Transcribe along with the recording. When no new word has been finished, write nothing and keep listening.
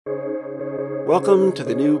Welcome to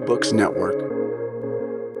the New Books Network.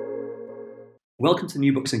 Welcome to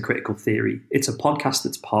New Books in Critical Theory. It's a podcast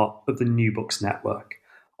that's part of the New Books Network.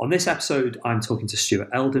 On this episode, I'm talking to Stuart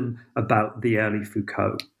Eldon about the early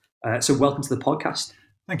Foucault. So welcome to the podcast.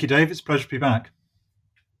 Thank you, Dave. It's a pleasure to be back.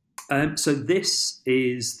 So this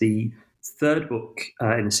is the third book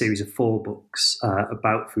in a series of 4 books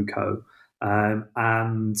about Foucault.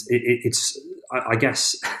 And it's, I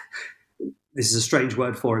guess, this is a strange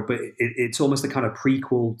word for it, but it's almost a kind of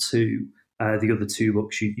prequel to the other 2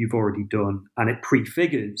 books you've already done. And it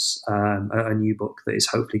prefigures a new book that is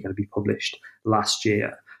hopefully going to be published last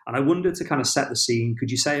year. And I wondered, to kind of set the scene,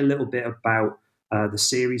 could you say a little bit about the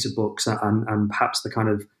series of books and perhaps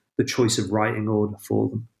the choice of writing order for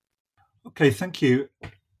them? Okay, thank you.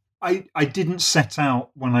 I didn't set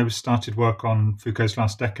out when I started work on Foucault's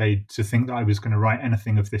Last Decade to think that I was going to write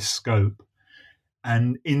anything of this scope.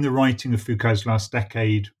 And in the writing of Foucault's Last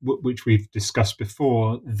Decade, which we've discussed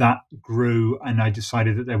before, that grew, and I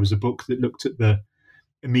decided that there was a book that looked at the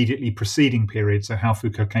immediately preceding period, so how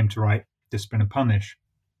Foucault came to write Discipline and Punish.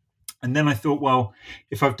 And then I thought, well,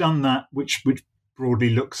 if I've done that, which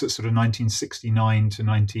broadly looks at sort of 1969 to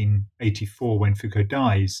 1984 when Foucault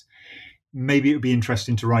dies, maybe it would be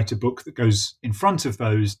interesting to write a book that goes in front of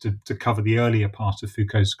those to cover the earlier part of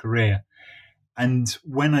Foucault's career. And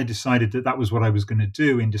when I decided that that was what I was going to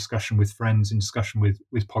do, in discussion with friends, in discussion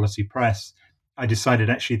with Polity Press, I decided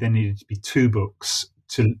actually there needed to be 2 books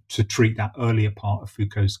to treat that earlier part of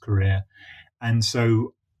Foucault's career. And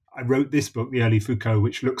so I wrote this book, The Early Foucault,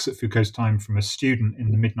 which looks at Foucault's time from a student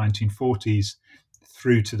in the mid-1940s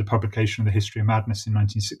through to the publication of The History of Madness in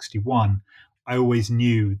 1961. I always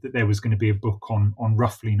knew that there was going to be a book on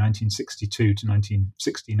roughly 1962 to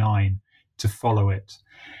 1969 to follow it.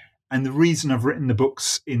 And the reason I've written the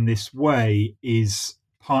books in this way is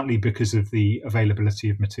partly because of the availability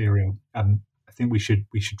of material. I think we should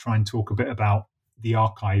try and talk a bit about the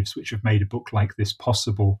archives which have made a book like this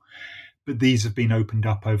possible. But these have been opened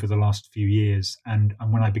up over the last few years. And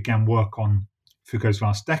when I began work on Foucault's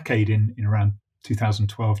Last Decade in around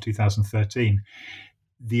 2012, 2013,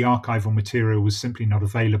 the archival material was simply not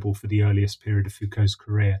available for the earliest period of Foucault's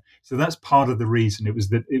career. So that's part of the reason. It was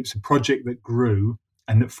a project that grew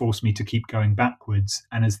and that forced me to keep going backwards.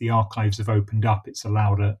 And as the archives have opened up, it's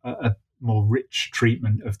allowed a more rich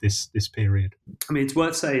treatment of this period. I mean, it's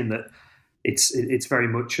worth saying that it's very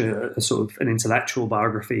much a sort of an intellectual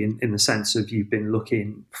biography in the sense of you've been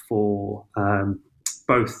looking for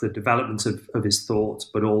both the development of his thought,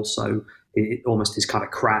 but also almost his kind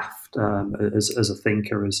of craft as a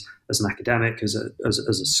thinker, as an academic, as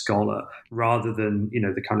a scholar, rather than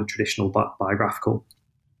the kind of traditional biographical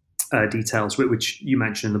details, which you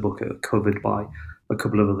mentioned in the book are covered by a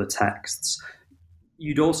couple of other texts.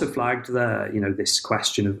 You'd also flagged there, this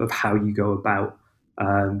question of how you go about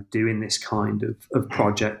doing this kind of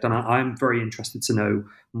project. And I'm very interested to know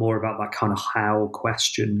more about that kind of how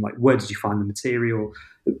question, like where did you find the material?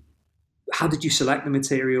 How did you select the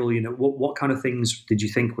material? What kind of things did you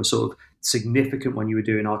think were sort of significant when you were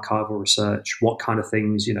doing archival research? What kind of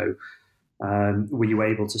things, were you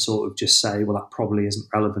able to sort of just say, well, that probably isn't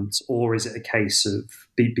relevant? Or is it a case of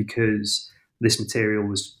because this material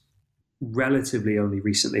was relatively only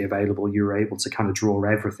recently available, you were able to kind of draw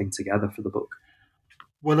everything together for the book?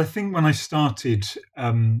 Well, I think when I started,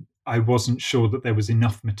 I wasn't sure that there was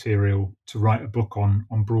enough material to write a book on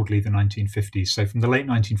broadly the 1950s. So from the late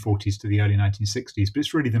 1940s to the early 1960s, but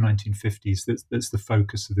it's really the 1950s that's the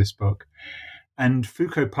focus of this book. And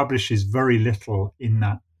Foucault publishes very little in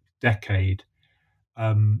that decade.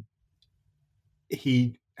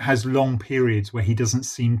 He has long periods where he doesn't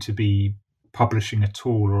seem to be publishing at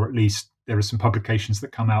all, or at least there are some publications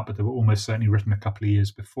that come out, but they were almost certainly written a couple of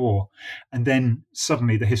years before. And then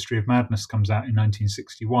suddenly The History of Madness comes out in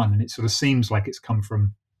 1961, and it sort of seems like it's come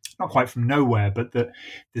from, not quite from nowhere, but that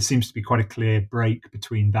there seems to be quite a clear break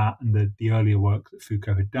between that and the earlier work that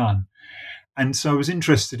Foucault had done. And so I was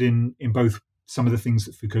interested in both some of the things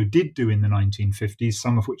that Foucault did do in the 1950s,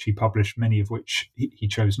 some of which he published, many of which he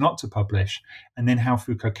chose not to publish, and then how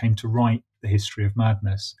Foucault came to write The History of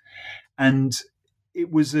Madness. And it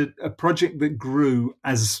was a project that grew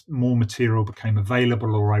as more material became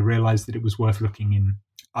available, or I realized that it was worth looking in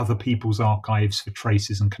other people's archives for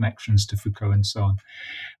traces and connections to Foucault and so on.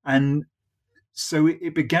 And so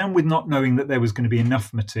it began with not knowing that there was going to be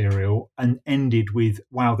enough material, and ended with,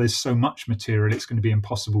 wow, there's so much material, it's going to be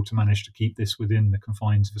impossible to manage to keep this within the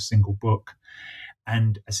confines of a single book.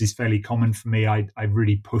 And as is fairly common for me, I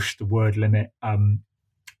really pushed the word limit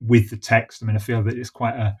with the text. I mean, I feel that it's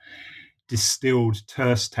quite a distilled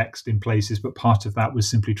terse text in places, but part of that was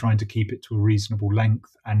simply trying to keep it to a reasonable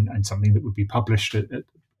length and something that would be published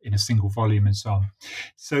in a single volume and so on.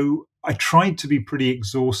 So I tried to be pretty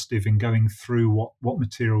exhaustive in going through what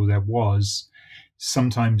material there was.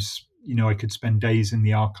 Sometimes, I could spend days in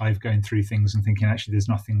the archive going through things and thinking, actually, there's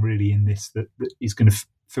nothing really in this that is going to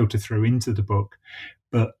filter through into the book.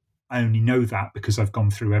 But I only know that because I've gone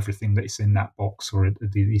through everything that's in that box or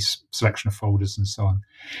these selection of folders and so on.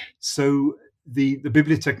 So the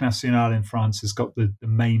Bibliothèque Nationale in France has got the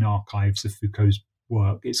main archives of Foucault's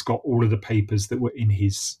work. It's got all of the papers that were in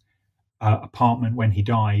his apartment when he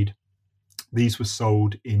died. These were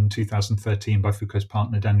sold in 2013 by Foucault's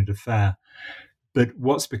partner, Daniel Defer. But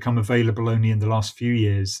what's become available only in the last few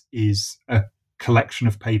years is a collection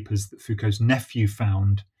of papers that Foucault's nephew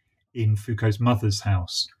found in Foucault's mother's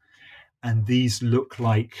house. And these look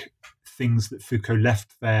like things that Foucault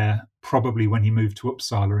left there probably when he moved to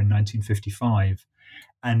Uppsala in 1955.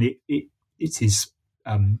 And it's his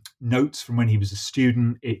notes from when he was a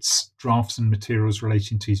student, it's drafts and materials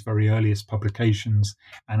relating to his very earliest publications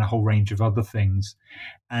and a whole range of other things.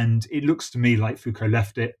 And it looks to me like Foucault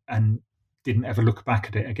left it and didn't ever look back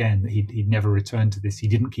at it again. He'd never returned to this. He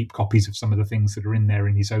didn't keep copies of some of the things that are in there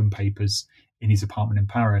in his own papers in his apartment in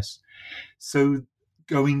Paris. So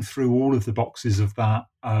going through all of the boxes of that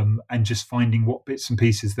and just finding what bits and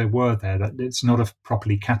pieces there were there. That it's not a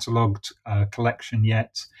properly catalogued collection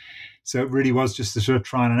yet. So it really was just a sort of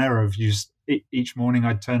trial and error of each morning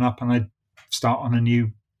I'd turn up and I'd start on a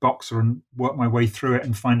new box and work my way through it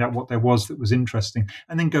and find out what there was that was interesting,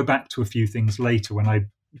 and then go back to a few things later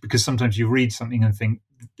because sometimes you read something and think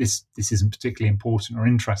this isn't particularly important or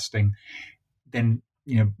interesting. Then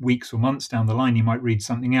weeks or months down the line, you might read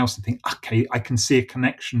something else and think, okay, I can see a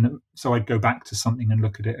connection. So I'd go back to something and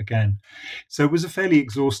look at it again. So it was a fairly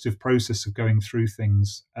exhaustive process of going through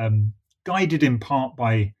things, guided in part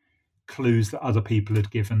by clues that other people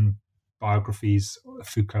had given, biographies of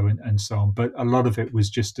Foucault and so on. But a lot of it was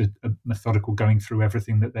just a methodical going through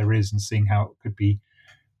everything that there is and seeing how it could be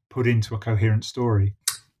put into a coherent story.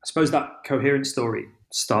 I suppose that coherent story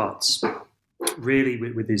starts really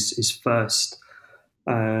with his first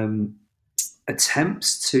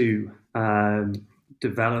attempts to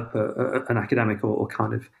develop an academic or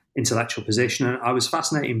kind of intellectual position. And I was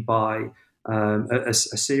fascinated by a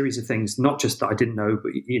series of things, not just that I didn't know,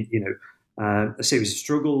 but a series of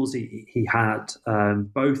struggles he had,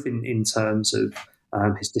 both in terms of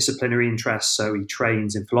his disciplinary interests. So he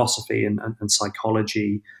trains in philosophy and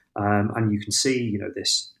psychology, and you can see,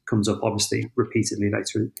 this comes up obviously repeatedly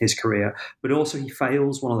later in his career, but also he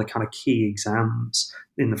fails one of the kind of key exams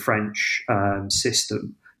in the French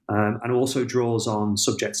system, and also draws on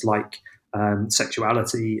subjects like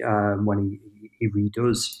sexuality when he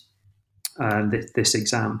redoes this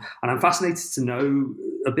exam. And I'm fascinated to know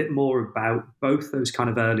a bit more about both those kind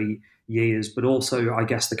of early years, but also, I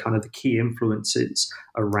guess, the key influences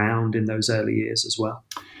around in those early years as well.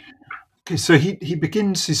 Okay, so he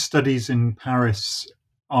begins his studies in Paris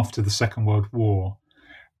after the Second World War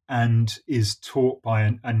and is taught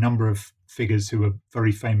by a number of figures who are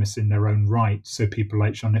very famous in their own right. So people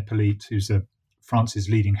like Jean Hippolyte, who's France's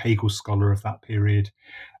leading Hegel scholar of that period,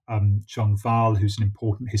 John Wahl, who's an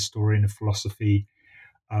important historian of philosophy,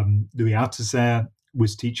 Louis Althusser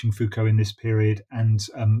was teaching Foucault in this period, and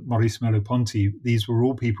Maurice Merleau-Ponty. These were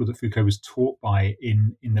all people that Foucault was taught by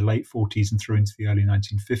in the late 40s and through into the early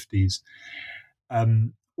 1950s.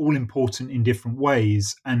 All important in different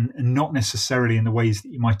ways and not necessarily in the ways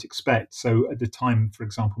that you might expect. So at the time, for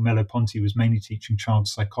example, Merleau-Ponty was mainly teaching child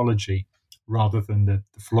psychology rather than the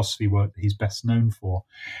philosophy work that he's best known for.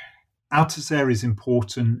 Althusser is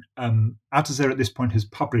important. Althusser at this point has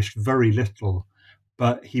published very little,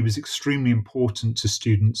 but he was extremely important to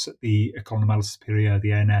students at the École Normale Supérieure,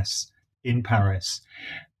 the ENS, in Paris,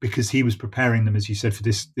 because he was preparing them, as you said, for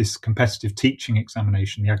this competitive teaching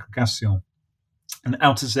examination, the agrégation. And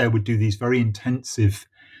Althusser would do these very intensive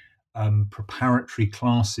preparatory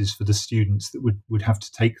classes for the students that would have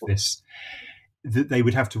to take this. That they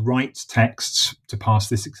would have to write texts to pass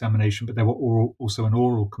this examination, but there were also an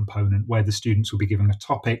oral component where the students would be given a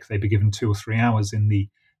topic. They'd be given 2 or 3 hours in the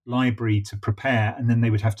library to prepare, and then they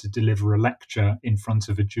would have to deliver a lecture in front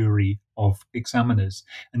of a jury of examiners.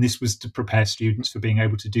 And this was to prepare students for being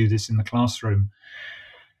able to do this in the classroom.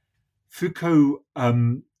 Foucault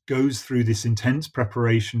goes through this intense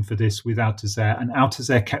preparation for this with Althusser, and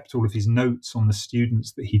Althusser kept all of his notes on the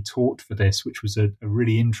students that he taught for this, which was a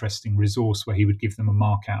really interesting resource where he would give them a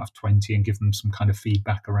mark out of 20 and give them some kind of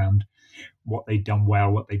feedback around what they'd done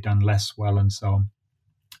well, what they'd done less well, and so on.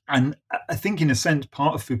 And I think, in a sense,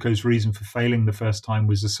 part of Foucault's reason for failing the first time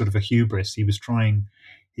was a sort of a hubris. He was trying,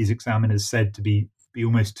 his examiners said, to be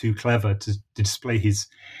almost too clever to display his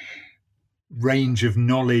range of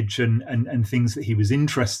knowledge and things that he was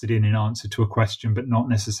interested in answer to a question, but not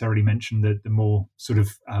necessarily mention the more sort of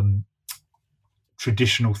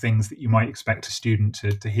traditional things that you might expect a student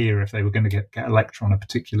to hear if they were going to get a lecture on a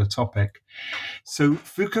particular topic. So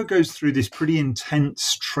Foucault goes through this pretty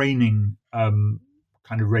intense training kind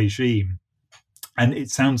of regime. And it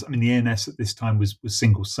sounds, I mean, the ANS at this time was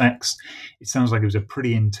single sex. It sounds like it was a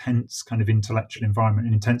pretty intense kind of intellectual environment,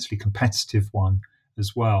 an intensely competitive one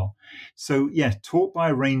as well. So, yeah, taught by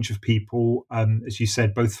a range of people, as you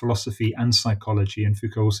said, both philosophy and psychology. And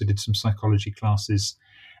Foucault also did some psychology classes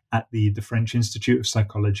at the French Institute of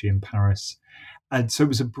Psychology in Paris. And so it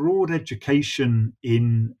was a broad education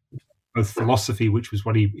in both philosophy, which was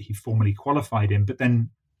what he formally qualified in, but then,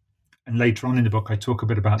 and later on in the book, I talk a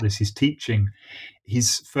bit about this, his teaching.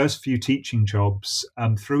 His first few teaching jobs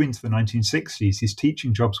through into the 1960s, his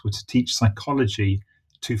teaching jobs were to teach psychology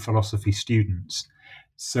to philosophy students.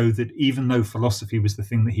 So that even though philosophy was the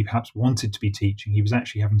thing that he perhaps wanted to be teaching, he was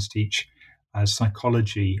actually having to teach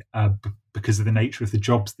psychology because of the nature of the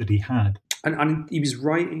jobs that he had. And he was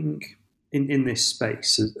writing in this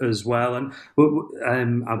space as well. And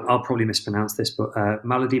I'll probably mispronounce this, but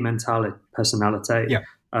Maladie Mentale Personalité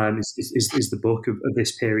is the book of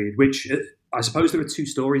this period, which I suppose there are two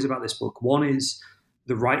stories about this book. One is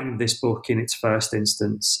the writing of this book in its first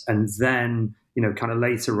instance, and then, kind of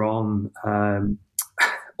later on,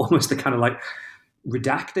 almost the kind of like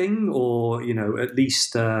redacting, or at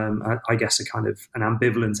least I guess a kind of an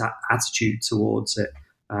ambivalent attitude towards it,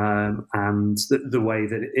 and the way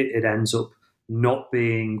that it ends up not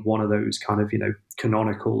being one of those kind of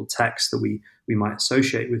canonical texts that we might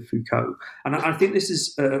associate with Foucault. And I think this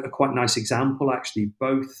is a quite nice example, actually,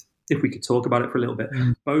 both, if we could talk about it for a little bit,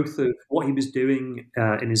 both of what he was doing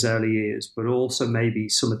in his early years, but also maybe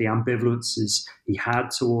some of the ambivalences he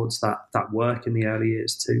had towards that work in the early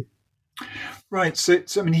years too. Right. So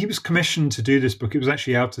I mean, he was commissioned to do this book. It was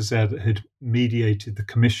actually Althusser that had mediated the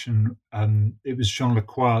commission. It was Jean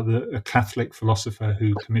Lacroix, a Catholic philosopher,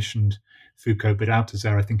 who commissioned Foucault, but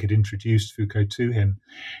Althusser, I think, had introduced Foucault to him.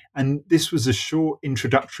 And this was a short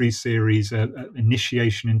introductory series,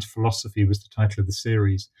 Initiation into Philosophy was the title of the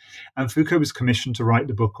series. And Foucault was commissioned to write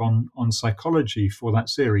the book on psychology for that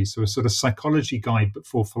series. So a sort of psychology guide, but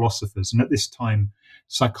for philosophers. And at this time,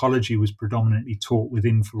 psychology was predominantly taught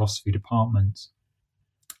within philosophy departments.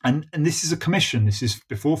 And this is a commission. This is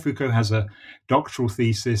before Foucault has a doctoral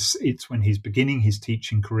thesis. It's when he's beginning his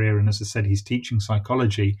teaching career. And as I said, he's teaching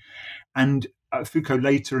psychology. And Foucault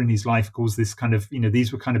later in his life calls this kind of,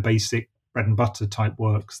 these were kind of basic bread and butter type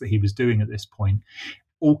works that he was doing at this point,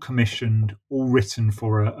 all commissioned, all written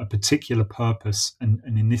for a particular purpose, and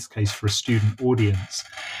in this case for a student audience.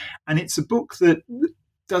 And it's a book that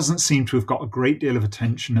doesn't seem to have got a great deal of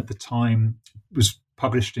attention at the time. It was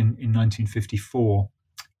published in 1954.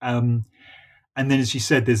 And then, as you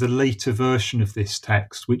said, there's a later version of this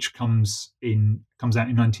text which comes out in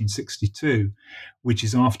 1962, which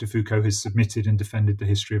is after Foucault has submitted and defended The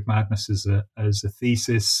History of Madness as a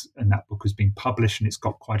thesis, and that book has been published and it's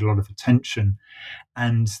got quite a lot of attention.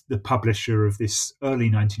 And the publisher of this early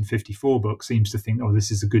 1954 book seems to think, this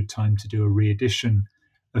is a good time to do a re-edition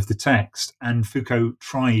of the text. And Foucault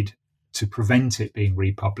tried to prevent it being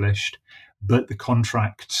republished, but the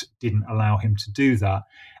contract didn't allow him to do that.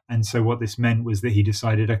 And so what this meant was that he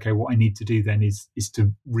decided, okay, what I need to do then is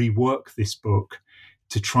to rework this book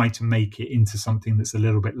to try to make it into something that's a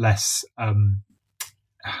little bit less of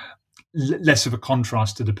a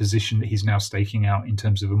contrast to the position that he's now staking out in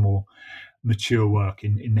terms of a more mature work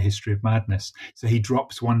in The History of Madness. So he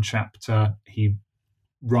drops one chapter, he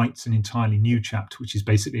writes an entirely new chapter, which is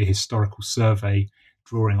basically a historical survey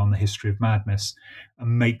drawing on the history of madness,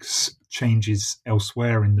 and makes changes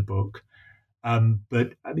elsewhere in the book.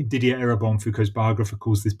 But I mean, Didier Eribon, Foucault's biographer,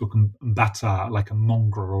 calls this book un bâtard, like a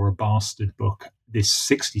mongrel or a bastard book. This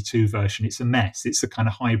 62 version, it's a mess. It's a kind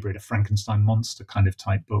of hybrid, a Frankenstein monster kind of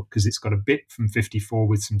type book, because it's got a bit from 54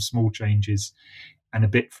 with some small changes and a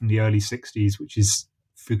bit from the early 60s, which is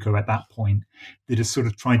Foucault at that point, that is sort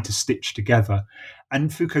of tried to stitch together.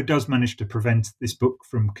 And Foucault does manage to prevent this book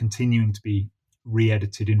from continuing to be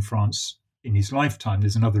re-edited in France in his lifetime.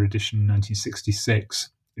 There's another edition in 1966,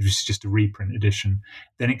 which is just a reprint edition.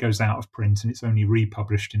 Then it goes out of print and it's only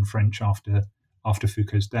republished in French after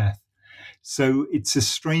Foucault's death. So it's a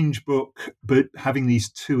strange book, but having these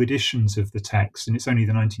two editions of the text, and it's only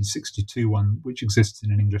the 1962 one which exists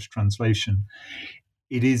in an English translation,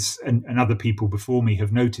 it is, and other people before me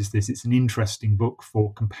have noticed this, it's an interesting book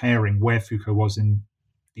for comparing where Foucault was in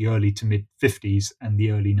the early to mid 50s and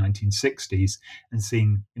the early 1960s, and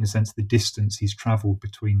seeing, in a sense, the distance he's travelled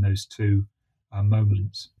between those two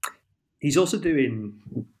moments. He's also doing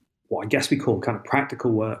what I guess we call kind of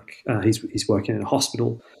practical work. He's working in a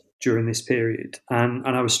hospital during this period, and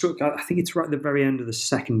I was struck. I think it's right at the very end of the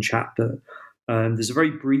second chapter. There's a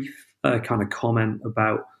very brief kind of comment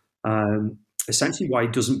about essentially why he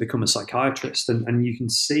doesn't become a psychiatrist, and you can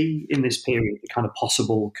see in this period the kind of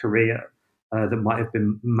possible career that might have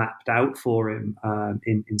been mapped out for him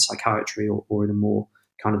in psychiatry or in a more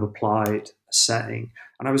kind of applied setting.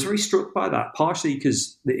 And I was very struck by that, partially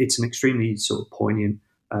because it's an extremely sort of poignant,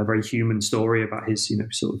 very human story about his,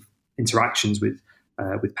 sort of interactions with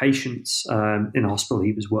patients in a hospital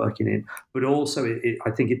he was working in. But also,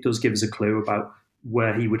 I think it does give us a clue about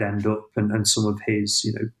where he would end up and some of his,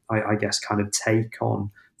 I guess, kind of take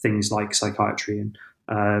on things like psychiatry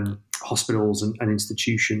and hospitals and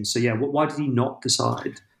institutions. So, yeah, why did he not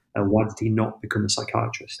decide? Why did he not become a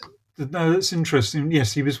psychiatrist? No, that's interesting.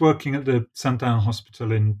 Yes, he was working at the Saint-Ouen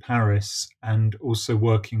Hospital in Paris and also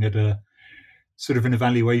working at a sort of an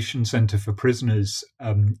evaluation centre for prisoners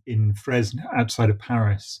in Fresnes, outside of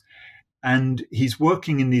Paris. And he's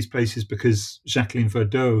working in these places because Jacqueline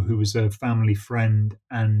Verdeaux, who was a family friend,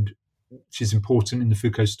 and she's important in the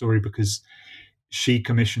Foucault story because she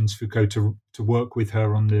commissions Foucault to work with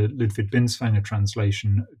her on the Ludwig Binswanger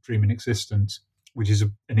translation, Dream and Existence, which is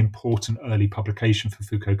an important early publication for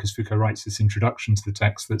Foucault, because Foucault writes this introduction to the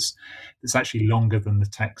text that's actually longer than the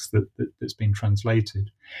text that's been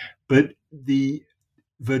translated. But the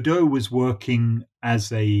Verdeaux was working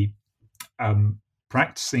as a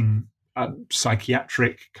practicing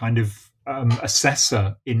psychiatric kind of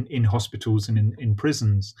assessor in hospitals and in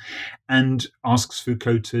prisons, and asks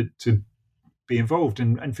Foucault to be involved.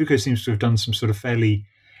 And Foucault seems to have done some sort of fairly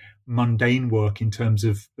mundane work in terms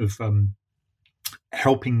of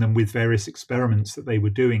helping them with various experiments that they were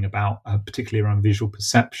doing about, particularly around visual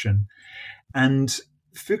perception. And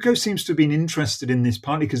Foucault seems to have been interested in this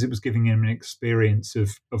partly because it was giving him an experience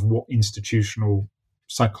of what institutional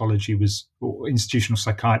psychology was, or institutional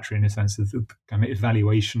psychiatry in a sense, of the kind of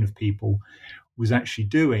evaluation of people was actually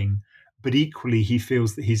doing. But equally, he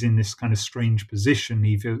feels that he's in this kind of strange position.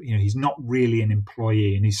 He feels, he's not really an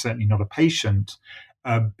employee, and he's certainly not a patient.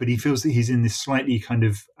 But he feels that he's in this slightly kind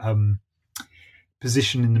of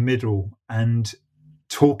position in the middle, and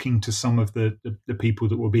talking to some of the people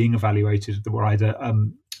that were being evaluated, that were either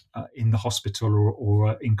in the hospital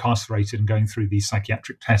or incarcerated and going through these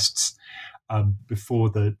psychiatric tests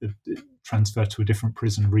before the transfer to a different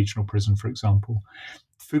prison, a regional prison, for example.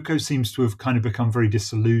 Foucault seems to have kind of become very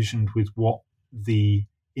disillusioned with what the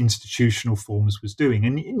institutional forms was doing.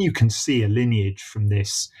 And you can see a lineage from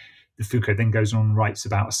this. The Foucault then goes on and writes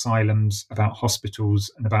about asylums, about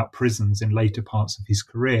hospitals, and about prisons in later parts of his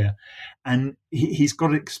career. And he's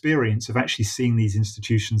got experience of actually seeing these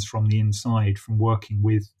institutions from the inside, from working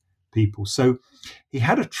with people. So he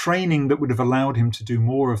had a training that would have allowed him to do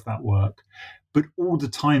more of that work. But all the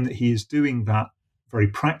time that he is doing that very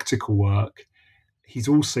practical work, he's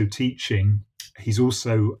also teaching, he's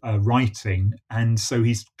also writing. And so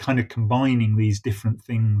he's kind of combining these different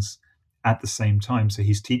things at the same time. So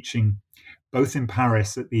he's teaching both in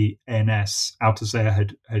Paris at the ENS.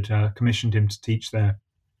 Althusser had commissioned him to teach there.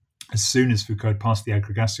 As soon as Foucault had passed the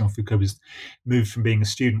agrégation, Foucault was moved from being a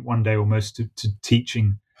student one day almost to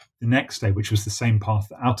teaching the next day, which was the same path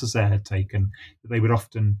that Althusser had taken. They would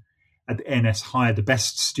often, at the ENS, hire the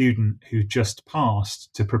best student who just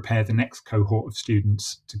passed to prepare the next cohort of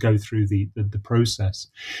students to go through the process.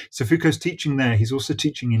 So Foucault's teaching there. He's also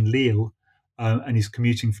teaching in Lille, and he's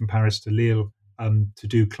commuting from Paris to Lille to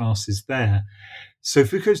do classes there. So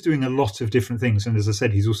Foucault's doing a lot of different things. And as I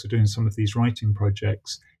said, he's also doing some of these writing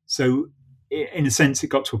projects. So in a sense, it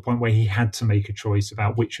got to a point where he had to make a choice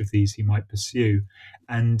about which of these he might pursue.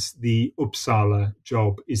 And the Uppsala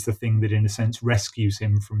job is the thing that, in a sense, rescues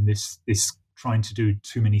him from this trying to do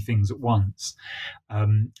too many things at once.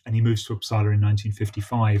 And he moves to Uppsala in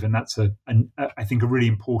 1955. And that's, I think, a really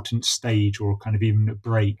important stage, or kind of even a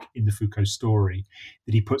break in the Foucault story,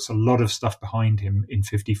 that he puts a lot of stuff behind him in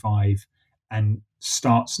 55 and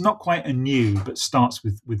starts not quite anew, but starts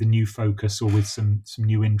with a new focus or with some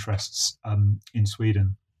new interests in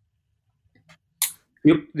Sweden.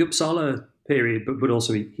 The Uppsala period, but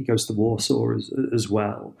also he goes to Warsaw as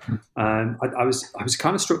well. I was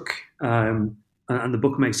kind of struck, and the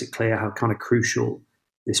book makes it clear how kind of crucial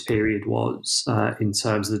this period was in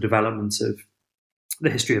terms of the development of the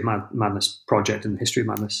History of Madness project and the History of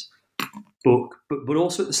Madness book, but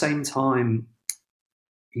also at the same time,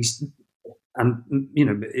 he's and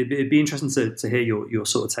it'd be interesting to hear your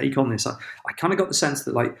sort of take on this. I kind of got the sense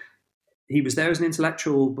that like he was there as an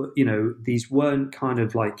intellectual, but these weren't kind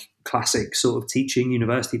of like classic sort of teaching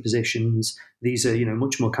university positions. These are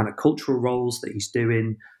much more kind of cultural roles that he's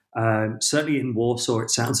doing. Certainly in Warsaw, it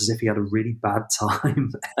sounds as if he had a really bad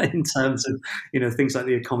time in terms of things like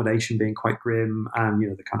the accommodation being quite grim, and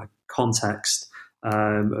the kind of context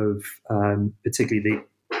of particularly the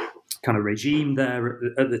kind of regime there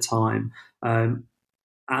at the time.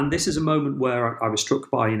 And this is a moment where I was struck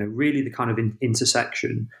by really the kind of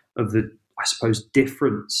intersection of the, I suppose,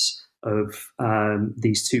 difference of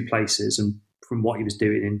these two places and from what he was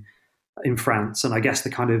doing in France, and I guess the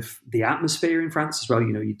kind of the atmosphere in France as well.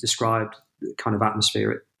 You described the kind of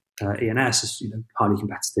atmosphere at ENS as highly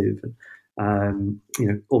competitive and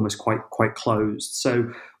almost quite closed.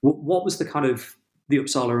 So what was the kind of the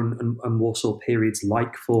Uppsala and Warsaw periods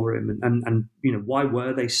like for him, and why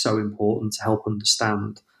were they so important to help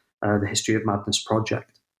understand the History of Madness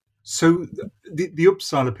project? So the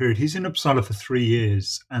Uppsala period, he's in Uppsala for 3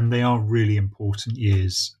 years, and they are really important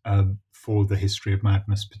years for the History of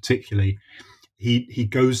Madness, particularly. He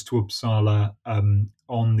goes to Uppsala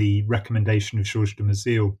on the recommendation of Georges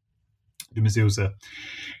Dumézil. Dumézil's a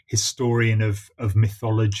historian of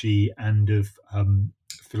mythology and of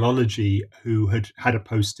philology who had a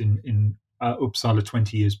post in Uppsala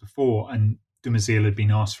 20 years before, and Dumézil had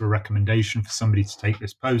been asked for a recommendation for somebody to take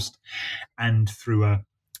this post, and through a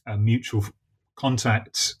mutual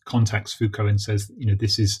contacts Foucault and says,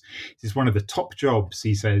 this is one of the top jobs,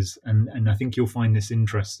 he says, and I think you'll find this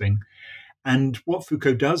interesting. And what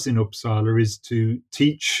Foucault does in Uppsala is to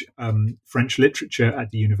teach French literature at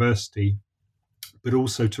the university, but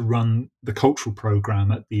also to run the cultural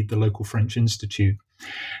program at the local French Institute.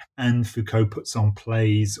 And Foucault puts on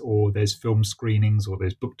plays, or there's film screenings, or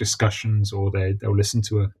there's book discussions, or they'll listen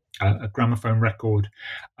to a gramophone record,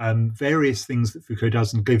 various things that Foucault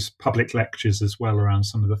does, and gives public lectures as well around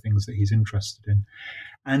some of the things that he's interested in.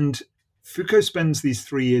 And Foucault spends these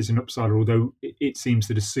 3 years in Uppsala, although it seems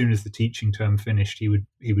that as soon as the teaching term finished, he would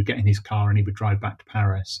get in his car and he would drive back to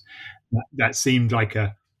Paris. That seemed like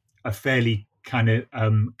a fairly kind of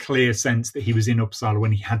clear sense that he was in Uppsala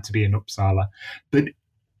when he had to be in Uppsala. But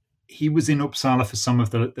he was in Uppsala for some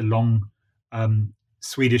of the long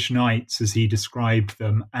Swedish nights, as he described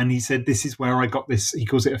them, and he said, this is where I got this, he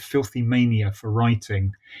calls it a filthy mania for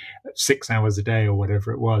writing, 6 hours a day or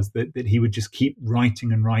whatever it was, that he would just keep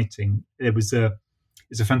writing and writing. There's a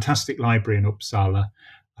fantastic library in Uppsala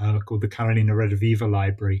called the Carolina Rediviva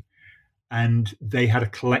Library, and they had a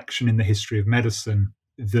collection in the history of medicine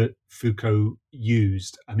that Foucault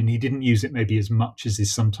used. I mean, he didn't use it maybe as much as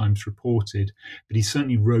is sometimes reported, but he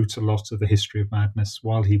certainly wrote a lot of the History of Madness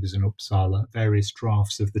while he was in Uppsala, various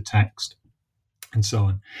drafts of the text and so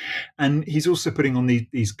on. And he's also putting on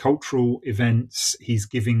these cultural events. He's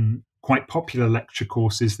giving quite popular lecture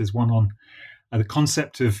courses. There's one on the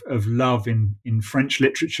concept of love in French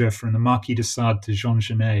literature, from the Marquis de Sade to Jean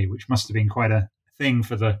Genet, which must have been quite a thing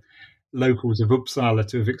for the locals of Uppsala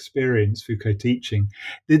to have experienced Foucault teaching.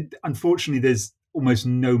 Unfortunately, there's almost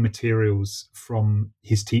no materials from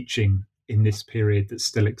his teaching in this period that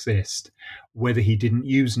still exist. Whether he didn't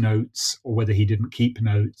use notes or whether he didn't keep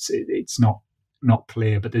notes, it's not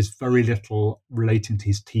clear, but there's very little relating to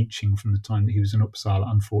his teaching from the time that he was in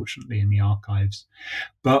Uppsala, unfortunately, in the archives.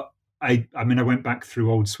 But I went back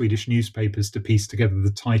through old Swedish newspapers to piece together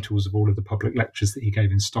the titles of all of the public lectures that he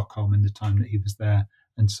gave in Stockholm in the time that he was there,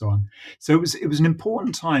 and so on. So it was an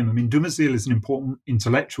important time. I mean, Dumézil is an important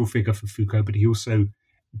intellectual figure for Foucault, but he also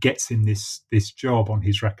gets in this job on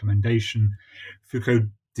his recommendation. Foucault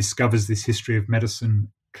discovers this History of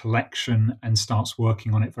Medicine collection and starts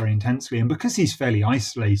working on it very intensely. And because he's fairly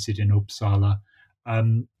isolated in Uppsala,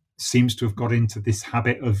 seems to have got into this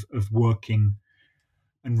habit of working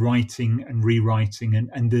and writing and rewriting.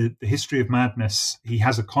 And the History of Madness, he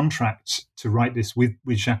has a contract to write this with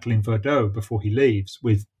Jacqueline Verdeaux before he leaves,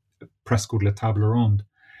 with a press called La Table Ronde,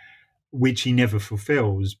 which he never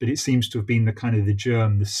fulfills. But it seems to have been the kind of the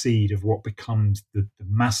germ, the seed of what becomes the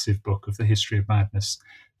massive book of the History of Madness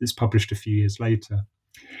that's published a few years later.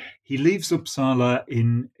 He leaves Uppsala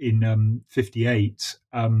in 58.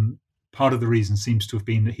 Part of the reason seems to have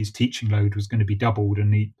been that his teaching load was going to be doubled,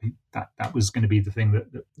 and that was going to be the thing that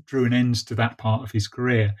drew an end to that part of his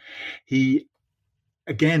career. He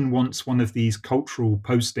again wants one of these cultural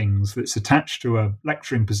postings that's attached to a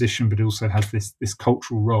lecturing position, but also has this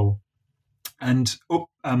cultural role. And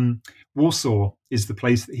Warsaw is the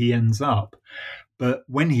place that he ends up. But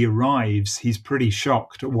when he arrives, he's pretty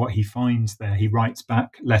shocked at what he finds there. He writes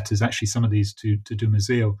back letters, actually some of these to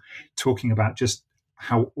Dumézil, talking about just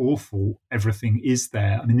how awful everything is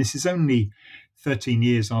there. I mean, this is only 13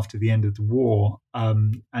 years after the end of the war,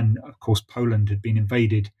 and of course Poland had been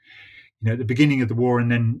invaded, at the beginning of the war,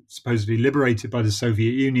 and then supposedly liberated by the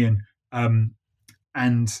Soviet Union,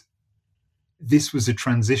 and this was a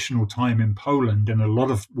transitional time in Poland, and a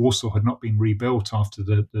lot of Warsaw had not been rebuilt after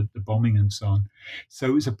the bombing and so on. So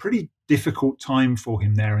it was a pretty difficult time for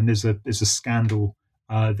him there, and there's a scandal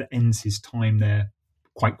that ends his time there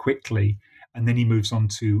quite quickly, and then he moves on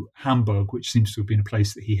to Hamburg, which seems to have been a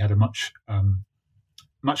place that he had a much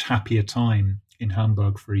happier time in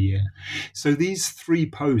Hamburg for a year. So these three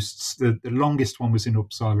posts, the longest one was in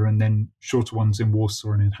Uppsala, and then shorter ones in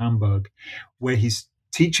Warsaw and in Hamburg, where he's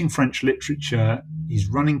teaching French literature, he's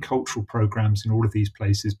running cultural programs in all of these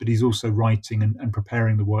places, but he's also writing and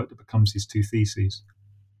preparing the work that becomes his two theses.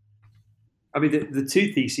 I mean, the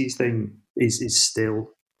two theses thing is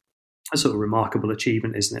still a sort of remarkable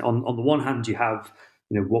achievement, isn't it? On the one hand, you have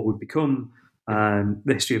what would become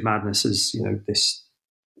the History of Madness as this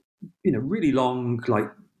really long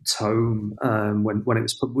tome when it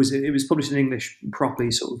was published in English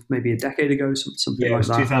properly sort of maybe a decade ago, something like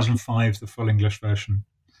that. 2005, the full English version.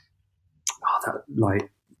 That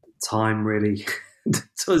time really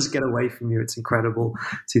does get away from you. It's incredible.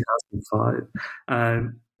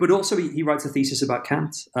 2005. But also he writes a thesis about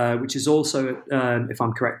Kant, which is also, if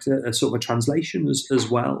I'm correct, a sort of a translation as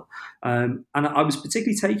well. And I was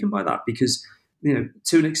particularly taken by that because,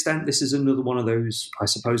 to an extent, this is another one of those, I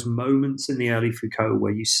suppose, moments in the early Foucault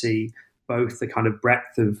where you see both the kind of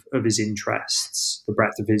breadth of his interests, the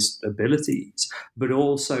breadth of his abilities, but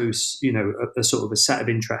also, a sort of a set of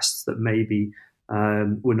interests that maybe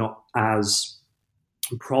were not as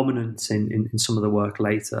prominent in some of the work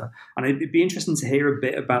later. And it'd be interesting to hear a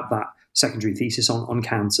bit about that secondary thesis on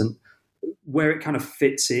Kant and where it kind of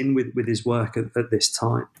fits in with his work at this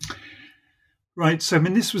time. Right. So, I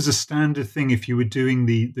mean, this was a standard thing if you were doing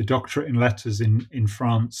the doctorate in letters in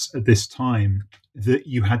France at this time, that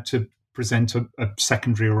you had to present a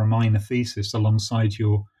secondary or a minor thesis alongside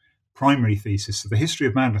your primary thesis. So the History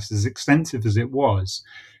of Madness, as extensive as it was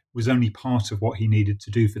only part of what he needed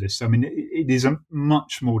to do for this. So, I mean, it is a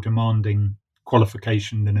much more demanding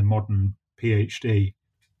qualification than a modern PhD.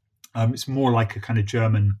 It's more like a kind of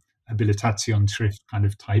German Habilitationsschrift kind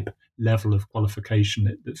of type level of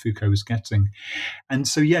qualification that Foucault was getting. And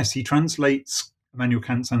so, yes, he translates Immanuel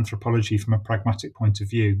Kant's Anthropology from a pragmatic point of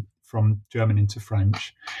view from German into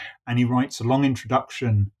French. And he writes a long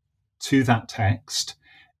introduction to that text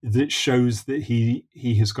that shows that he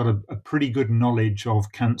has got a pretty good knowledge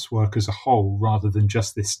of Kant's work as a whole, rather than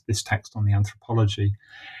just this text on the Anthropology,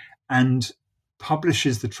 and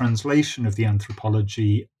publishes the translation of the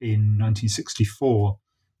Anthropology in 1964,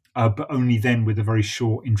 but only then with a very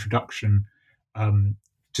short introduction,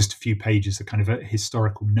 just a few pages, a kind of a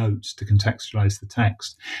historical notes to contextualize the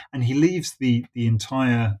text. And he leaves the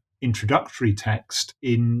entire introductory text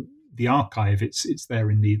in the archive. It's there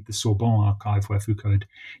in the Sorbonne archive where Foucault had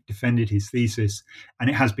defended his thesis, and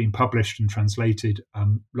it has been published and translated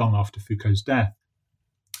long after Foucault's death.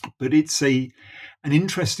 But it's an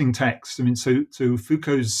interesting text. I mean, so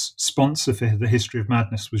Foucault's sponsor for the History of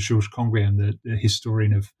Madness was Georges Canguilhem, the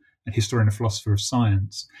historian and philosopher of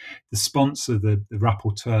science. The sponsor, the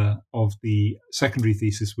rapporteur of the secondary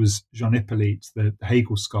thesis, was Jean Hippolyte, the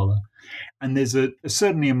Hegel scholar. And there's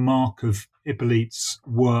certainly a mark of Hippolyte's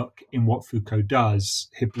work in what Foucault does.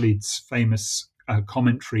 Hippolyte's famous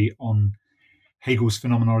commentary on Hegel's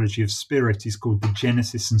Phenomenology of Spirit is called The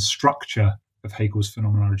Genesis and Structure of Hegel's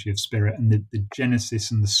Phenomenology of Spirit. And the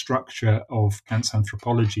genesis and the structure of Kant's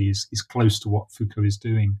Anthropology is close to what Foucault is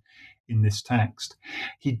doing in this text.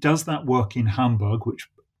 He does that work in Hamburg, which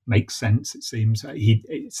makes sense, it seems.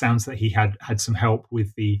 It sounds that he had some help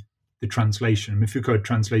with the translation. I mean, Foucault had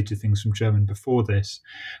translated things from German before this,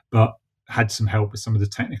 but had some help with some of the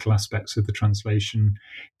technical aspects of the translation.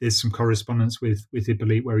 There's some correspondence with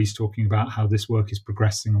Hippolyte where he's talking about how this work is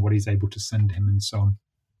progressing and what he's able to send him and so on.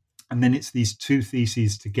 And then it's these two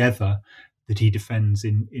theses together that he defends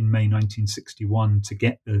in May 1961 to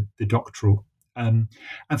get the doctoral. And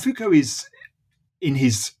Foucault is in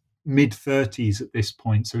his mid-30s at this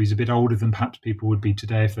point, so he's a bit older than perhaps people would be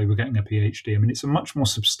today if they were getting a PhD. I mean, it's a much more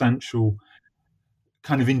substantial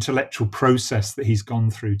kind of intellectual process that he's gone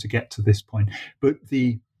through to get to this point. But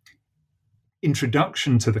the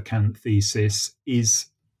introduction to the Kant thesis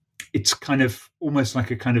it's kind of almost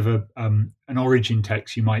like a kind of an origin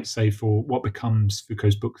text, you might say, for what becomes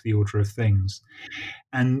Foucault's book, The Order of Things.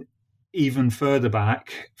 And even further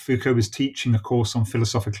back, Foucault was teaching a course on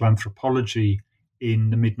philosophical anthropology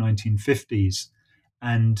in the mid-1950s.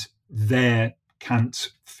 And there,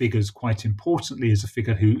 Kant figures quite importantly as a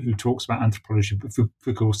figure who talks about anthropology, but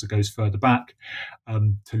Foucault also goes further back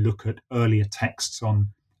to look at earlier texts on.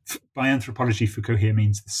 By anthropology, Foucault here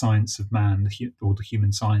means the science of man, or the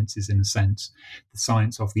human sciences in a sense, the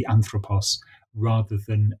science of the anthropos, rather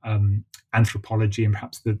than anthropology and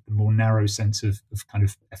perhaps the more narrow sense of kind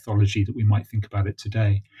of ethology that we might think about it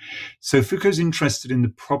today. So Foucault's interested in the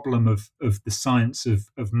problem of the science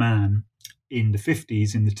of man in the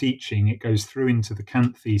 50s, in the teaching. It goes through into the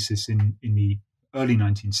Kant thesis in the early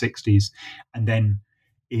 1960s, and then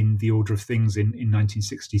in The Order of Things in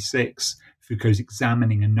 1966, Foucault's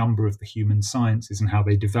examining a number of the human sciences and how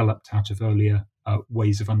they developed out of earlier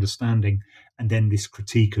ways of understanding, and then this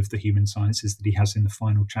critique of the human sciences that he has in the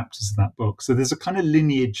final chapters of that book. So there's a kind of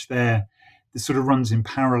lineage there that sort of runs in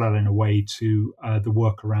parallel in a way to the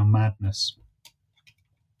work around madness.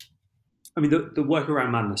 I mean, the work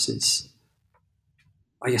around madness is,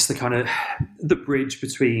 I guess, the kind of the bridge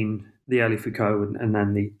between the early Foucault and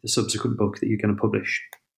then the subsequent book that you're going to publish,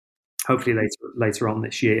 hopefully later on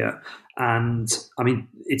this year. And I mean,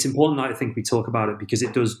 it's important that I think we talk about it because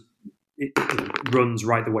it runs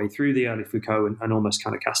right the way through the early Foucault and almost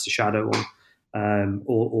kind of casts a shadow on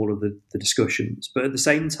all of the discussions. But at the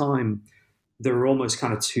same time, there are almost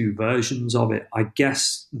kind of two versions of it. I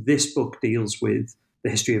guess this book deals with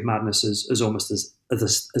the history of madness as almost as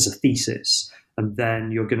a thesis, and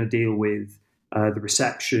then you're going to deal with the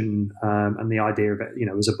reception and the idea of it,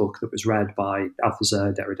 as a book that was read by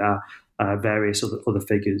Althusser, Derrida, various other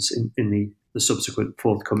figures in the subsequent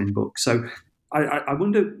forthcoming book. So I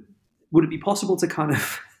wonder, would it be possible to kind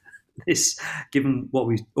of this, given what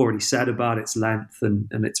we've already said about its length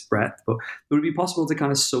and its breadth, but would it be possible to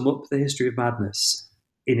kind of sum up the history of madness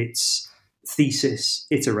in its thesis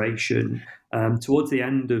iteration? Towards the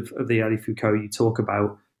end of the early Foucault, you talk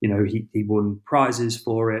about, he won prizes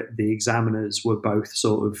for it. The examiners were both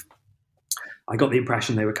sort of, I got the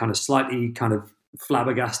impression they were kind of slightly kind of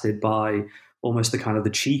flabbergasted by almost the kind of the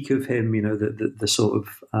cheek of him, the sort of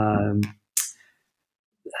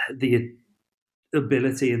the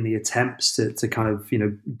ability and the attempts to kind of,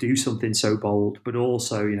 do something so bold, but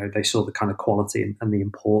also, they saw the kind of quality and the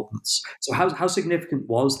importance. So how significant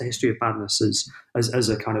was the history of madness as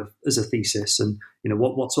a kind of, as a thesis, and,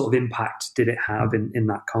 what sort of impact did it have in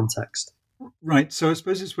that context? Right. So I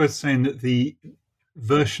suppose it's worth saying that the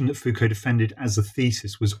version that Foucault defended as a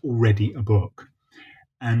thesis was already a book.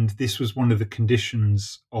 And this was one of the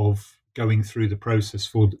conditions of going through the process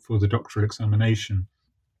for the doctoral examination,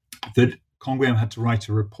 that Canguilhem had to write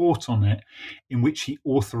a report on it in which he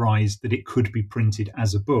authorized that it could be printed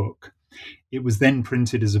as a book. It was then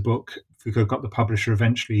printed as a book. Foucault got the publisher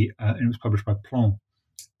eventually, and it was published by Plon.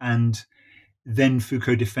 And then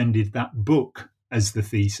Foucault defended that book as the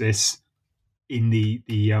thesis in the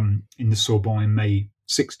Sorbonne in May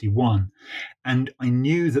 1961. And I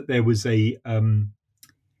knew that there was a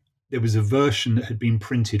version that had been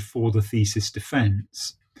printed for the thesis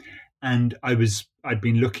defense. And I'd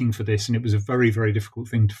been looking for this, and it was a very, very difficult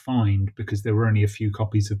thing to find because there were only a few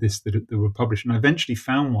copies of this that were published. And I eventually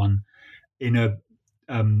found one in a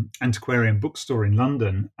antiquarian bookstore in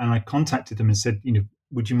London, and I contacted them and said,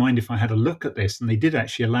 would you mind if I had a look at this? And they did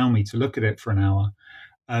actually allow me to look at it for an hour.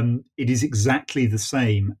 It is exactly the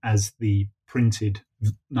same as the printed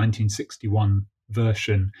 1961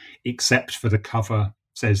 version, except for the cover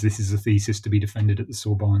says this is a thesis to be defended at the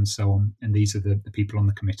Sorbonne and so on, and these are the people on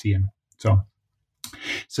the committee and so on.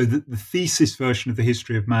 So the thesis version of the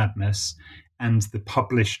History of Madness and the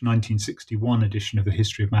published 1961 edition of the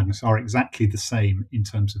History of Madness are exactly the same in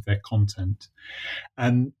terms of their content.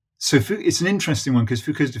 So it's an interesting one because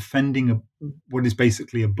Foucault's defending what is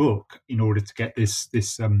basically a book in order to get this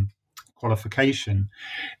qualification.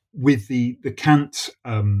 With the Kant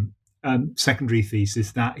secondary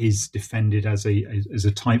thesis, that is defended as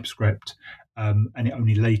a typescript, and it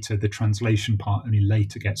only later, the translation part only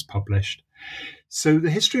later gets published. So the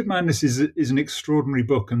History of Madness is an extraordinary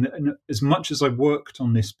book, and as much as I worked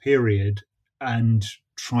on this period and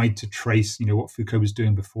tried to trace, what Foucault was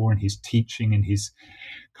doing before in his teaching and his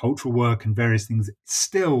cultural work and various things,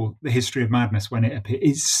 still the History of Madness, when it appears,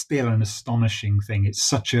 is still an astonishing thing. It's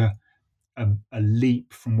such a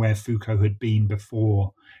leap from where Foucault had been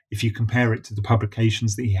before. If you compare it to the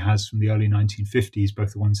publications that he has from the early 1950s,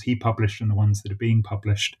 both the ones he published and the ones that are being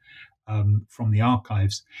published from the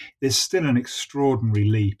archives, there's still an extraordinary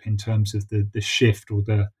leap in terms of the shift or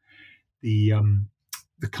the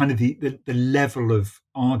kind of the level of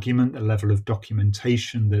argument, the level of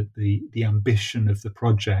documentation, the ambition of the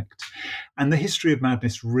project. And the History of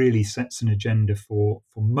Madness really sets an agenda for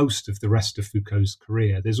most of the rest of Foucault's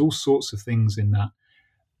career. There's all sorts of things in that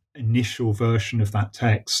initial version of that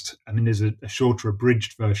text, I mean, there's a shorter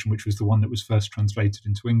abridged version, which was the one that was first translated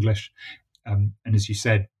into English. And as you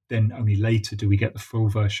said, then only later do we get the full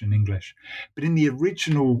version in English. But in the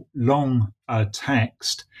original long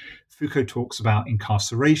text, Foucault talks about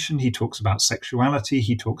incarceration, he talks about sexuality,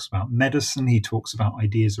 he talks about medicine, he talks about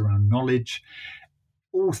ideas around knowledge,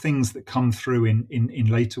 all things that come through in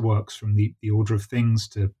later works, from the Order of Things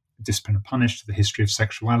to Discipline and Punish, to the history of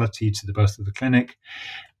sexuality, to the birth of the clinic.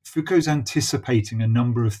 Foucault's anticipating a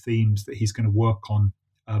number of themes that he's going to work on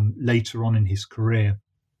later on in his career.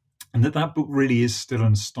 And that book really is still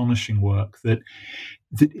an astonishing work, that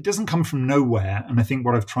it doesn't come from nowhere. And I think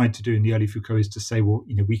what I've tried to do in the early Foucault is to say, well,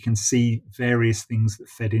 we can see various things that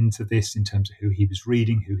fed into this in terms of who he was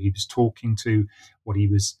reading, who he was talking to, what he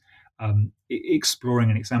was exploring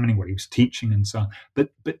and examining, what he was teaching, and so on.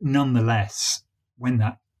 But nonetheless, when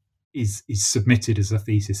that is submitted as a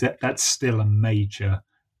thesis, that's still a major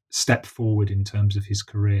step forward in terms of his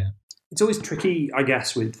career. It's always tricky, I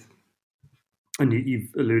guess, with, and you've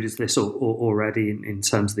alluded to this already in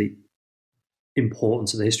terms of the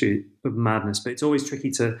importance of the history of madness, but it's always tricky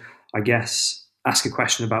to, I guess, ask a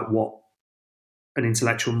question about what an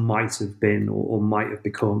intellectual might have been or might have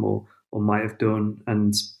become or might have done.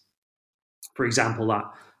 And for example,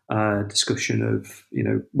 that discussion of,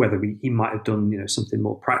 whether he might have done, something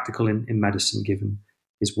more practical in medicine, given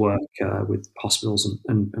his work with hospitals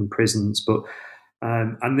and prisons. But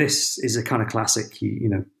and this is a kind of classic,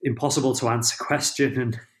 impossible to answer question,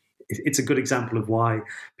 and it's a good example of why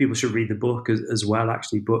people should read the book as well,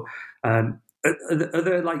 actually. But are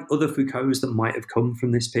there like other Foucaults that might have come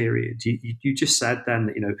from this period? You just said then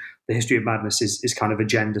that the history of madness is kind of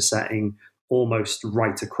agenda setting, almost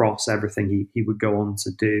right across everything he would go on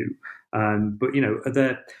to do. But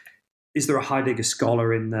is there a Heidegger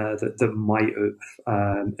scholar in there that might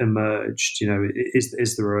have emerged?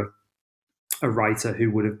 Is there a writer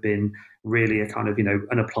who would have been really a kind of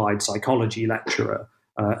an applied psychology lecturer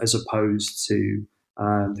as opposed to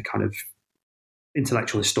the kind of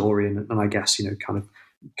intellectual historian and I guess kind of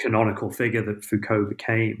canonical figure that Foucault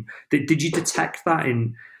became? Did you detect that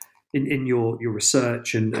in your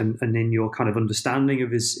research and in your kind of understanding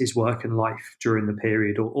of his work and life during the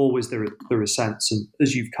period, or was there a sense, and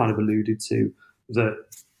as you've kind of alluded to, that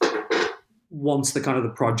once the kind of the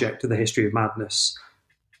project of the history of madness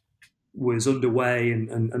was underway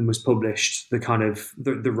and was published, the kind of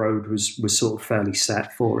the road was sort of fairly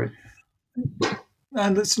set for it?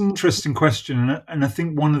 And that's an interesting question, and I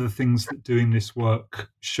think one of the things that doing this work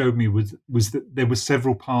showed me was that there were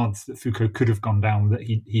several paths that Foucault could have gone down that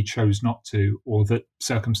he chose not to, or that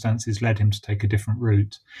circumstances led him to take a different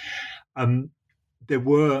route. There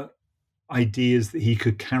were ideas that he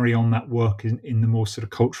could carry on that work in the more sort of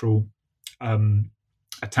cultural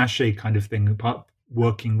attaché kind of thing, about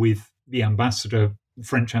working with the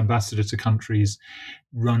French ambassador to countries,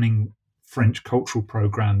 running French cultural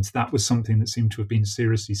programs. That was something that seemed to have been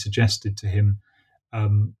seriously suggested to him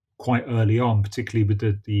quite early on, particularly with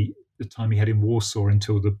the time he had in Warsaw,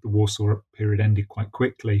 until the Warsaw period ended quite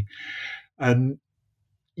quickly.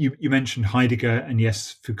 You mentioned Heidegger, and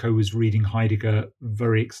yes, Foucault was reading Heidegger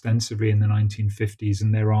very extensively in the 1950s,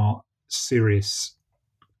 and there are serious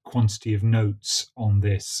quantity of notes on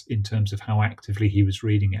this in terms of how actively he was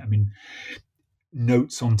reading it. I mean,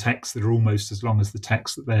 notes on texts that are almost as long as the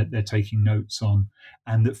text that they're taking notes on,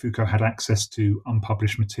 and that Foucault had access to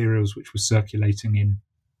unpublished materials which were circulating in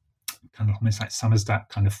kind of almost like samizdat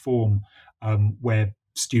kind of form, where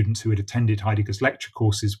students who had attended Heidegger's lecture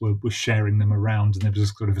courses were sharing them around, and there was a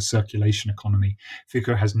sort of a circulation economy.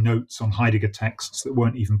 Foucault has notes on Heidegger texts that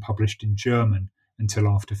weren't even published in German until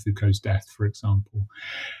after Foucault's death, for example.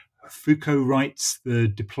 Foucault writes the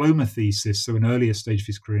diploma thesis, so an earlier stage of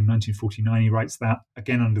his career in 1949. He writes that,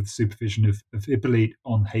 again under the supervision of Hippolyte,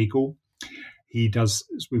 on Hegel. He does,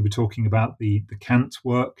 as we were talking about, the Kant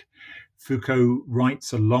work. Foucault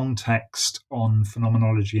writes a long text on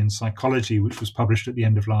phenomenology and psychology, which was published at the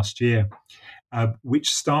end of last year,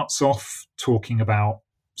 which starts off talking about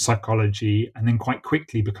psychology and then quite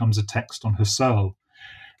quickly becomes a text on Husserl.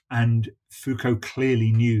 And Foucault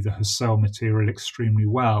clearly knew the Husserl material extremely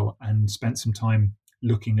well and spent some time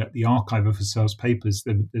looking at the archive of Husserl's papers.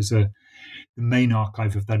 There's the main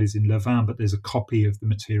archive of that is in Louvain, but there's a copy of the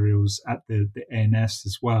materials at the ANS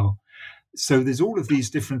as well. So there's all of these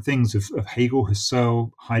different things of Hegel,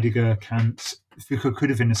 Husserl, Heidegger, Kant. Foucault could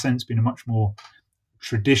have, in a sense, been a much more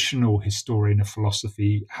traditional historian of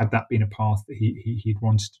philosophy had that been a path that he'd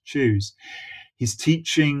wanted to choose. His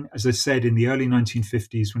teaching, as I said, in the early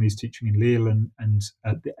 1950s, when he's teaching in Lille and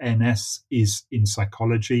at the ANS, is in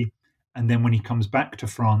psychology. And then when he comes back to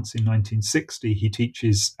France in 1960, he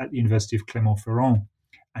teaches at the University of Clermont-Ferrand.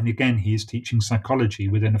 And again, he is teaching psychology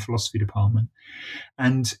within a philosophy department.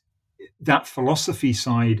 And that philosophy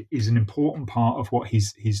side is an important part of what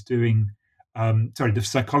he's doing. The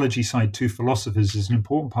psychology side to philosophers is an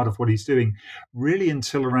important part of what he's doing, really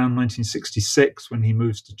until around 1966, when he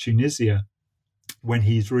moves to Tunisia, when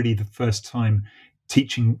he's really the first time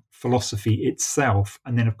teaching philosophy itself.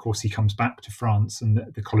 And then, of course, he comes back to France, and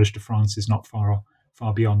the Collège de France is not far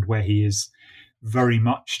beyond, where he is very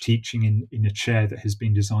much teaching in a chair that has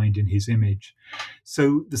been designed in his image.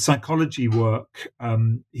 So the psychology work,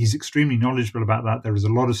 he's extremely knowledgeable about that. There is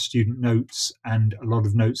a lot of student notes and a lot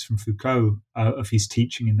of notes from Foucault of his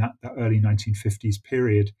teaching in that early 1950s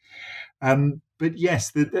period. But yes,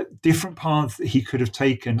 the different paths that he could have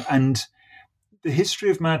taken. And the history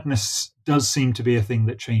of madness does seem to be a thing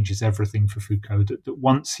that changes everything for Foucault, that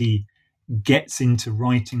once he gets into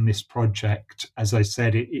writing this project, as I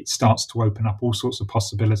said, it starts to open up all sorts of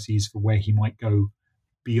possibilities for where he might go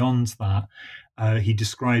beyond that. He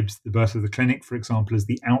describes The Birth of the Clinic, for example, as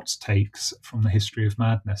the outtakes from the history of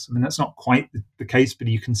madness. I mean, that's not quite the case, but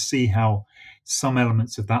you can see how some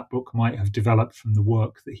elements of that book might have developed from the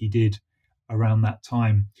work that he did around that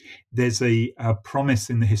time. There's a promise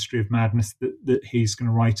in the history of madness that he's going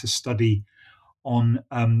to write a study on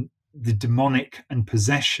the demonic and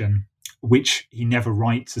possession, which he never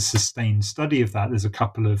writes a sustained study of that. There's a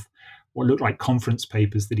couple of what look like conference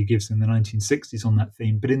papers that he gives in the 1960s on that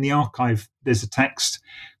theme. But in the archive, there's a text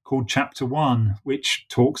called Chapter 1, which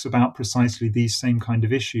talks about precisely these same kind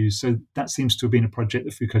of issues. So that seems to have been a project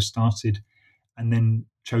that Foucault started and then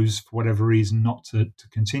chose, for whatever reason, not to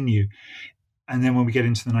continue. And then when we get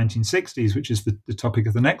into the 1960s, which is the topic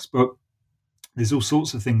of the next book, there's all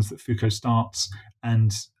sorts of things that Foucault starts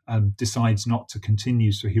and decides not to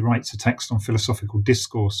continue. So he writes a text on philosophical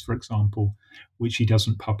discourse, for example, which he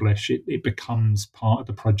doesn't publish. It becomes part of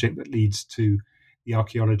the project that leads to the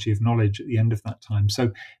archaeology of knowledge at the end of that time.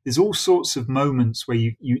 So there's all sorts of moments where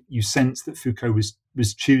you sense that Foucault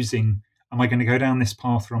was choosing, am I going to go down this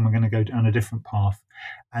path or am I going to go down a different path?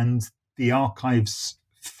 And the archives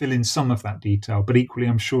fill in some of that detail, but equally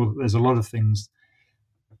I'm sure that there's a lot of things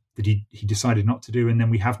that he decided not to do, and then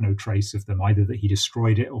we have no trace of them, either that he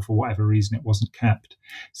destroyed it or for whatever reason it wasn't kept.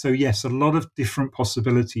 So yes, a lot of different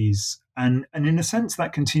possibilities, and in a sense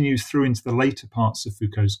that continues through into the later parts of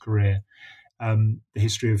Foucault's career. The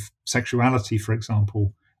history of sexuality, for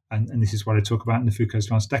example, and this is what I talk about in the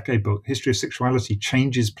Foucault's Last Decade book, history of sexuality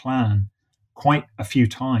changes plan quite a few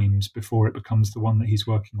times before it becomes the one that he's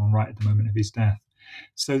working on right at the moment of his death.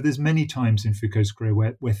 So there's many times in Foucault's career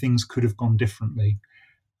where things could have gone differently.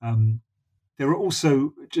 There are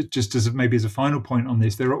also, just as maybe as a final point on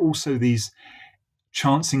this, there are also these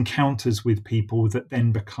chance encounters with people that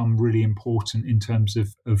then become really important in terms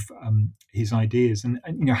of his ideas. And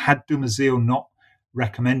had Dumézil not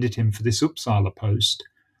recommended him for this Uppsala post,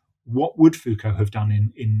 what would Foucault have done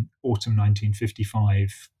in autumn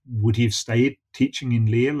 1955? Would he have stayed teaching in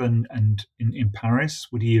Lille and in Paris?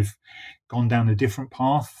 Would he have gone down a different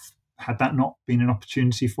path had that not been an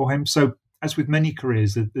opportunity for him? So, as with many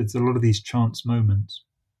careers, there's a lot of these chance moments.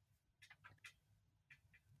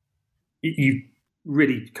 You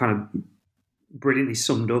really kind of brilliantly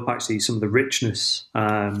summed up, actually, some of the richness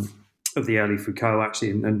of the early Foucault,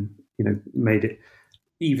 actually, and made it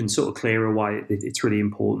even sort of clearer why it's really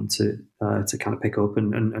important to kind of pick up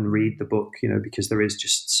and read the book, because there is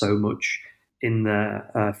just so much in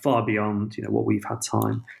there, far beyond what we've had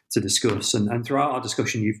time to discuss. And throughout our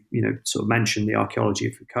discussion, you've sort of mentioned the archaeology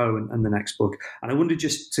of Foucault and the next book. And I wonder,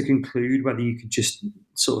 just to conclude, whether you could just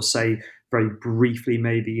sort of say very briefly,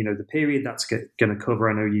 maybe the period that's going to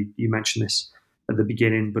cover. I know you mentioned this at the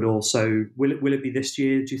beginning, but also will it be this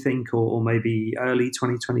year, do you think, or maybe early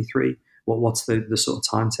 2023? What's the sort of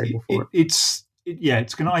timetable for it? It's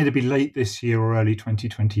going to either be late this year or early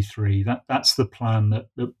 2023. That's the plan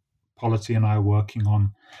that Polity and I are working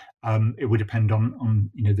on. It would depend on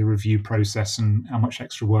the review process and how much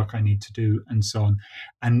extra work I need to do and so on.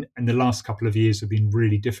 And the last couple of years have been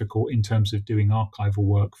really difficult in terms of doing archival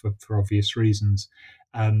work for obvious reasons.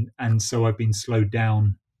 And so I've been slowed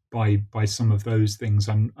down by some of those things.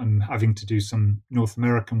 I'm having to do some North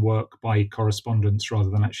American work by correspondence rather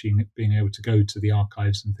than actually being able to go to the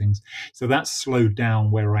archives and things. So that's slowed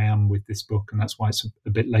down where I am with this book, and that's why it's a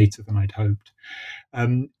bit later than I'd hoped.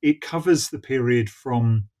 It covers the period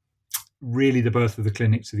from really the birth of the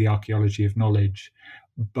clinic to the archaeology of knowledge,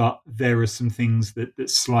 but there are some things that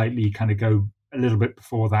slightly kind of go a little bit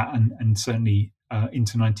before that, and certainly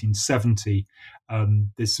into 1970,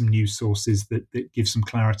 there's some new sources that give some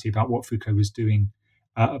clarity about what Foucault was doing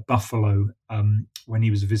at Buffalo when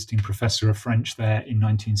he was a visiting professor of French there in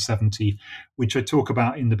 1970, which I talk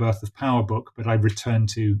about in the Birth of Power book, but I return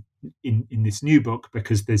to in this new book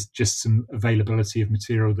because there's just some availability of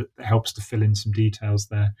material that helps to fill in some details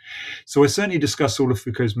there. So I certainly discuss all of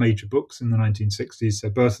Foucault's major books in the 1960s, so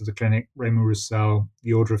Birth of the Clinic, Raymond Roussel,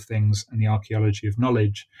 The Order of Things, and The Archaeology of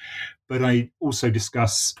Knowledge. But I also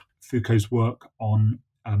discuss Foucault's work on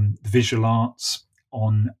the visual arts,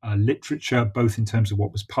 on literature, both in terms of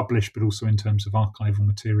what was published, but also in terms of archival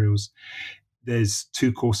materials. There's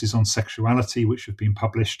 2 courses on sexuality, which have been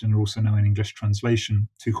published and are also now in English translation.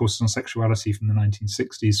 2 courses on sexuality from the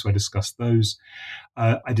 1960s, so I discuss those.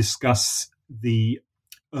 I discuss the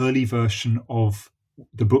early version of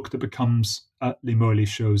the book that becomes Les Mots et les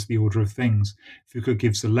Choses, The Order of Things. Foucault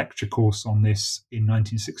gives a lecture course on this in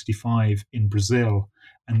 1965 in Brazil,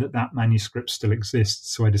 and that manuscript still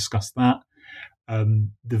exists, so I discuss that.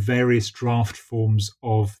 The various draft forms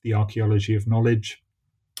of The Archaeology of Knowledge.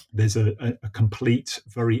 There's a complete,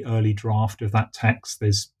 very early draft of that text.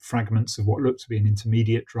 There's fragments of what look to be an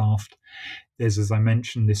intermediate draft. There's, as I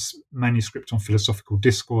mentioned, this manuscript on philosophical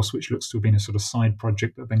discourse, which looks to have been a sort of side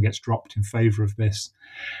project that then gets dropped in favour of this.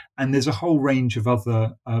 And there's a whole range of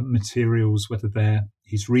other materials, whether they're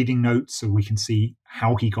his reading notes, so we can see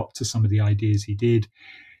how he got to some of the ideas he did,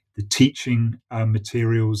 the teaching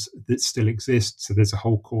materials that still exist. So there's a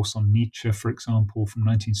whole course on Nietzsche, for example, from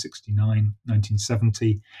 1969,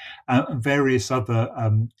 1970, and various other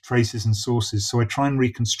traces and sources. So I try and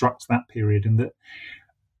reconstruct that period, and that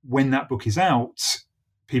when that book is out,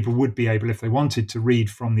 people would be able, if they wanted, to read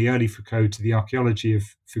from the early Foucault to the archaeology of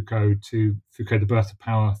Foucault to Foucault, The Birth of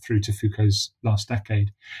Power, through to Foucault's last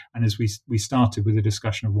decade. And as we started with a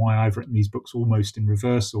discussion of why I've written these books almost in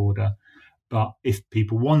reverse order, but if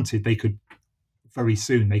people wanted, they could very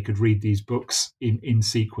soon, they could read these books in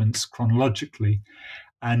sequence chronologically.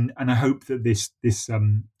 And I hope that this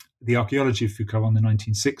the archaeology of Foucault on the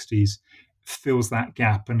 1960s fills that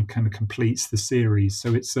gap and kind of completes the series.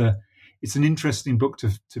 So it's an interesting book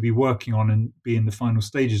to be working on and be in the final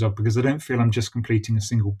stages of, because I don't feel I'm just completing a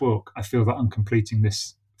single book. I feel that I'm completing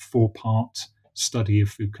this 4-part study of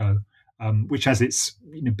Foucault. Which has its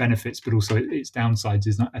benefits, but also its downsides.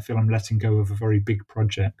 Is I feel I'm letting go of a very big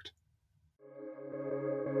project.